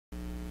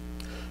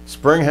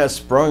Spring has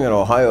sprung in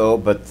Ohio,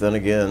 but then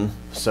again,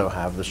 so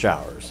have the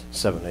showers.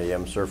 7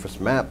 a.m.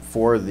 surface map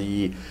for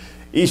the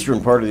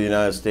eastern part of the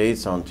United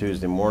States on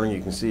Tuesday morning.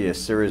 You can see a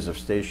series of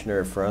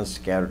stationary fronts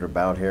scattered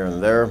about here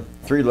and there.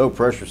 3 low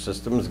pressure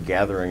systems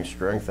gathering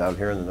strength out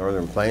here in the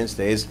northern plain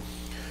states.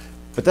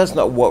 But that's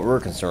not what we're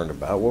concerned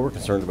about. What we're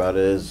concerned about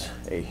is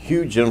a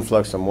huge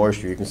influx of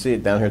moisture. You can see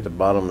it down here at the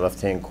bottom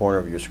left-hand corner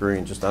of your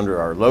screen, just under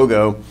our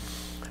logo.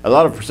 A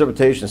lot of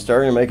precipitation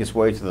starting to make its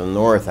way to the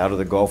north out of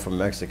the Gulf of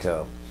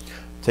Mexico.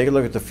 Take a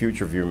look at the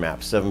future view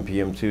map, 7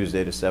 p.m.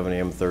 Tuesday to 7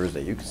 a.m.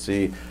 Thursday. You can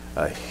see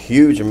a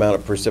huge amount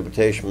of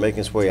precipitation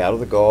making its way out of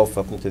the Gulf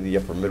up into the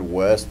upper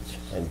Midwest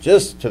and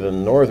just to the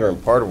northern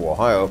part of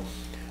Ohio.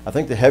 I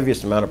think the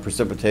heaviest amount of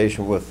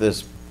precipitation with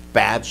this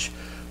batch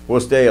will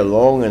stay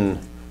along and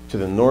to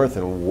the north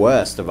and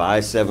west of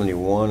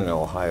I-71 in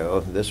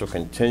Ohio. This will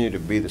continue to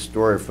be the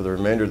story for the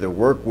remainder of the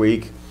work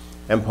week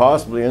and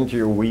possibly into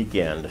your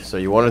weekend. So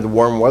you wanted the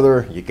warm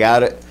weather, you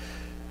got it.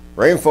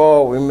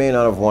 Rainfall, we may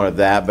not have wanted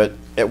that, but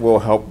it will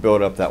help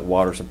build up that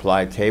water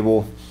supply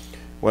table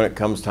when it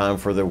comes time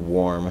for the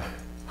warm,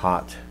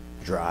 hot,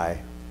 dry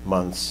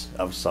months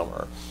of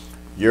summer.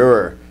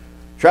 Your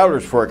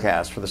traveler's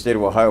forecast for the state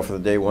of Ohio for the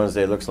day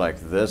Wednesday looks like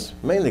this.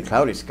 Mainly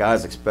cloudy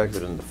skies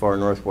expected in the far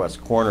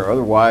northwest corner.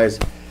 Otherwise,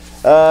 it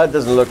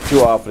doesn't look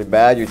too awfully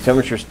bad. Your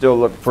temperatures still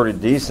look pretty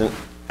decent,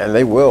 and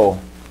they will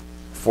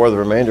for the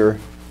remainder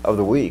of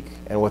the week.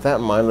 And with that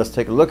in mind, let's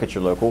take a look at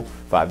your local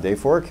 5-day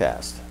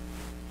forecast.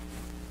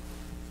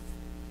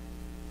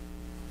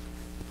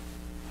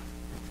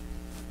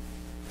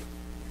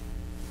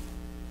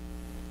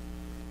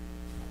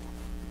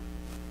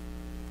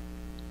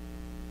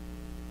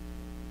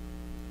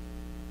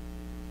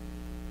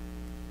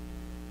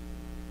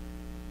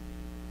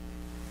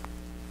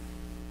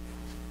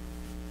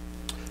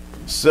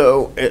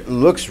 So it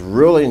looks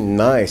really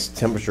nice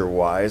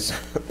temperature-wise,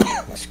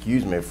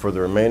 excuse me, for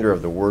the remainder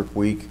of the work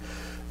week.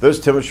 Those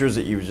temperatures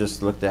that you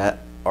just looked at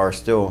are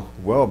still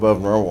well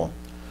above normal.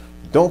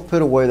 Don't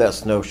put away that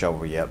snow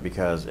shovel yet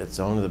because it's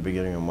only the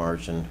beginning of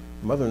March and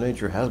Mother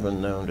Nature has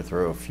been known to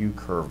throw a few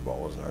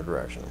curveballs in our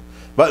direction.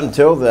 But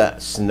until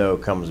that snow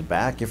comes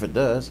back, if it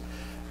does,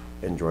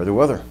 enjoy the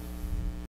weather.